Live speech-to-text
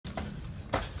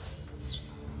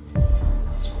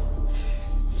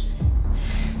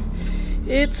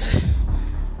It's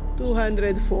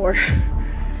 204.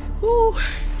 Whew,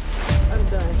 I'm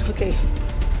done. Okay,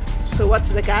 so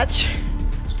what's the catch?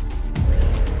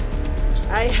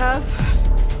 I have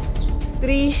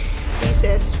 3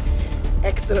 pieces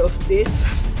extra of this.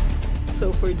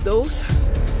 So for those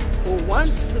who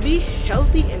wants to be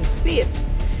healthy and fit,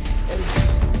 and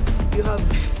you have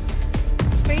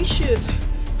spacious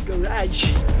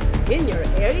garage in your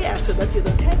area so that you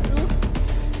don't have to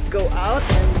go out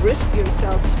and risk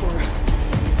yourselves for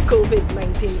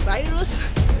COVID-19 virus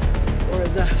or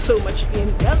the so much in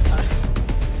Delta,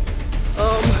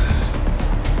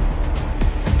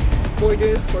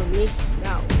 order for me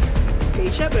now.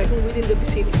 Okay, syempre kung within the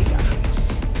vicinity ka,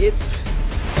 it's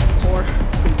for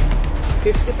free.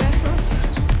 50 pesos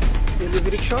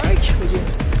delivery charge within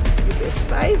UPS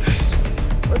 5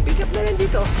 or pick up na lang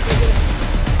dito.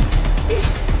 Okay,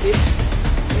 this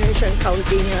meron siyang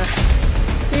counting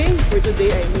thing. For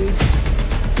today I need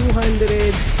 205,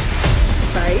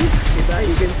 diba?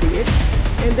 You can see it.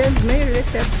 And then may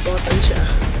reset button siya.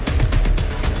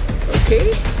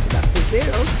 Okay, back to 0.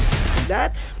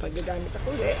 That, pag gagamit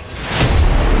ako ulit.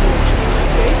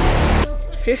 Okay,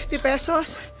 50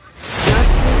 pesos.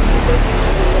 Last 2 pieces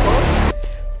available.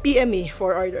 PM me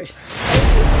for orders.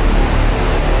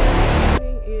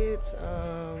 It's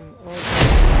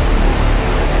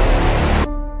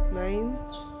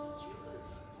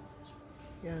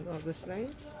August 9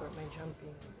 for my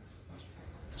jumping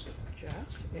jack,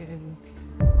 and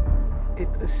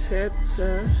it sets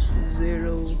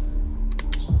 0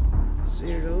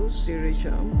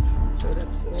 jump, so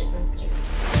that's the right one.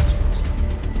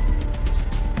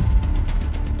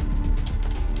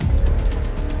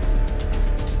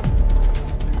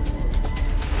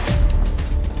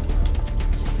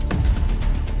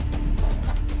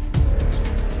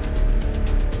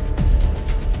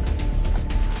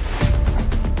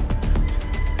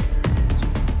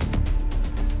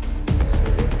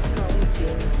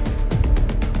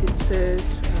 Says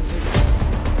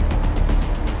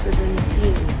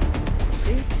 17.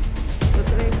 Okay? So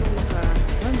try ko maka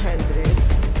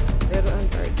 100, pero ang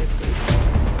target ko is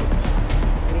 100.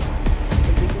 Okay?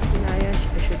 Pag di ko sinaya,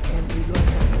 I should end with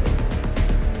 100.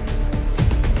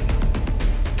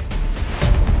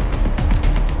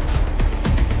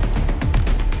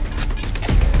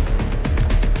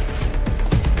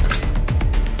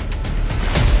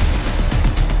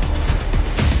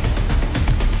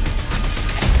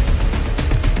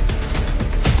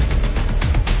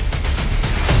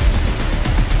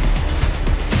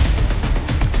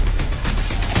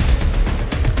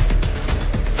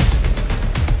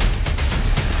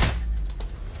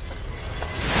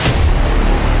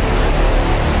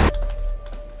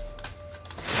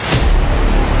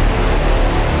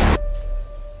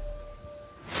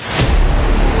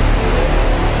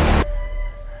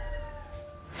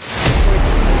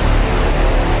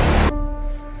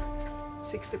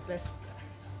 Plus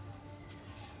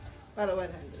para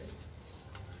 100.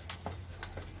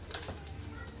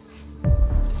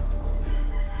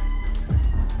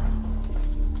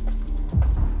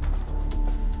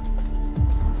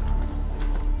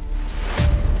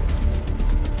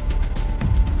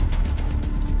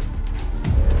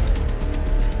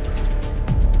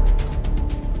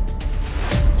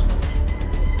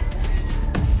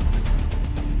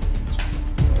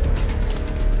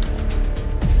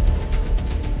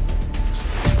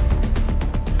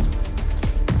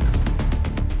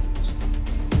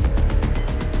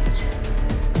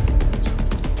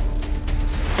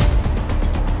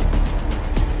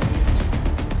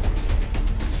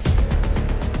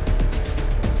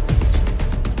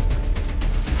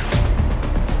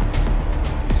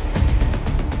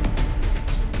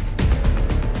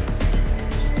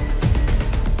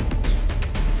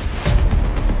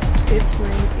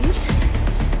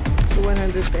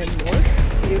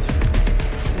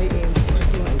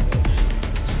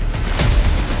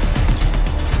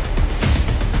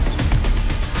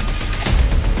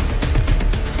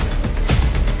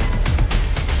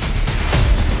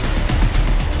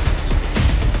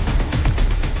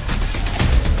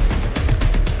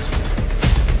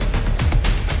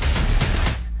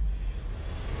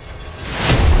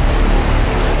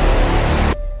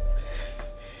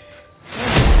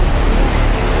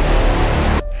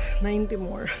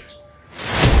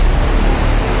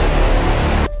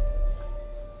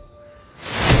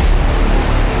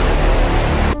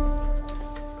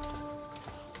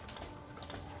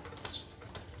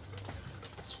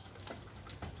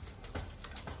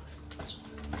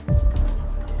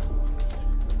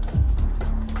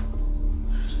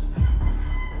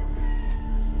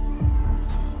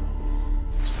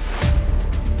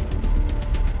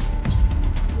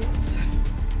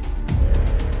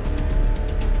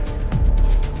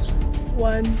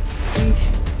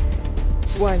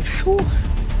 Whew.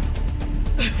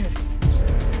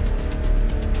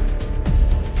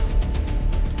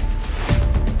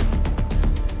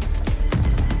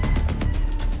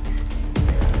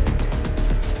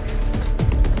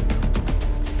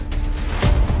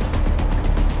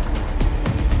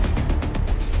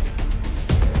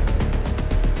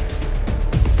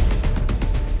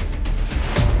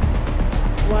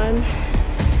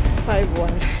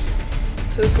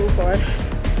 So far,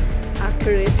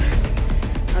 accurate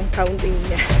ang counting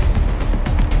niya.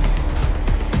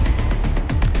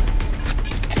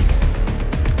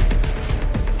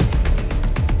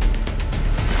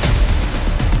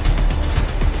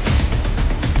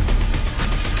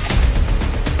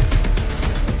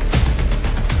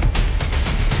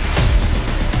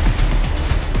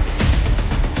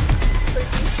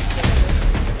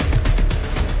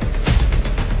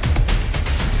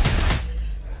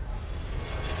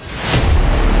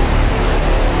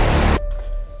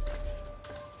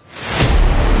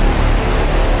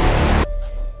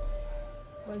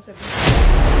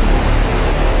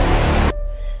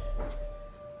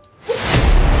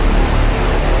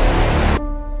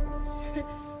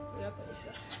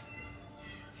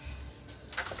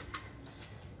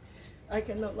 I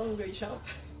can no longer jump.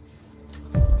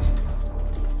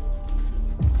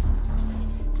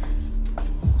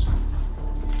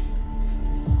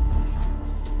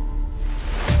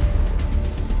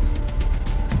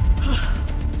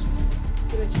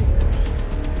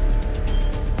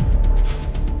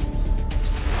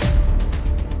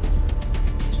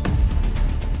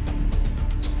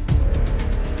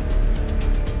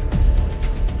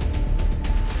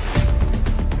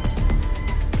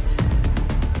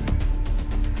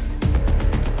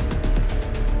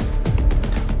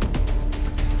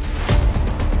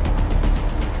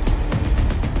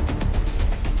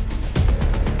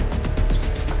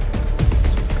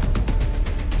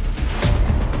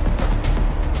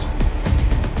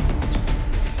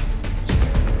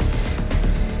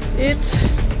 It's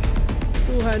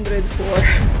 204.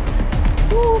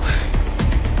 Woo,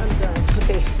 I'm done.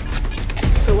 Okay,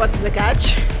 so what's the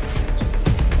catch?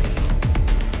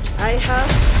 I have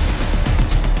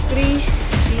 3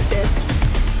 pieces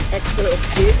extra of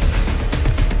this.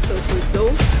 So for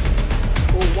those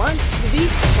who wants to be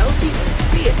healthy and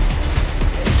fit,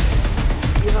 and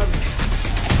you have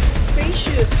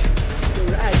spacious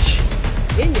garage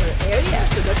in your area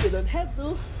so that you don't have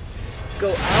to go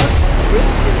out and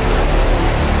risk yourself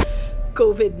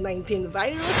COVID-19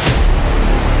 virus,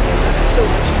 so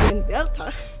much in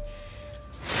Delta.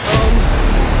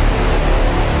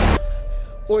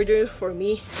 Order for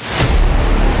me.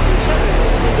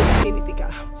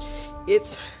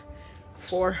 It's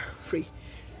for free.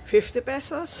 50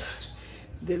 pesos.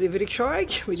 Delivery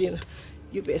charge within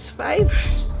UPS 5.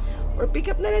 Or pick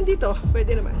up na lang dito.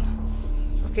 Pwede naman.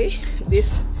 Okay?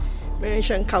 This, meron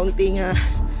siyang counting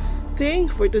thing.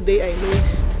 For today, I made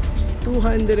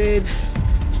 205.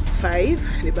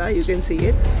 Diba? You can see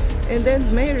it. And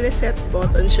then, may reset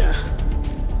button siya.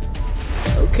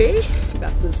 Okay?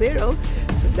 Back to 0.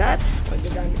 So that, pag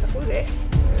gagamit ako ulit,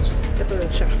 ito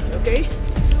lang siya. Okay?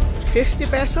 50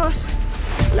 pesos.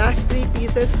 Last 3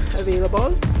 pieces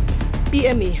available.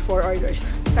 PM me for orders.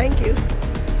 Thank you.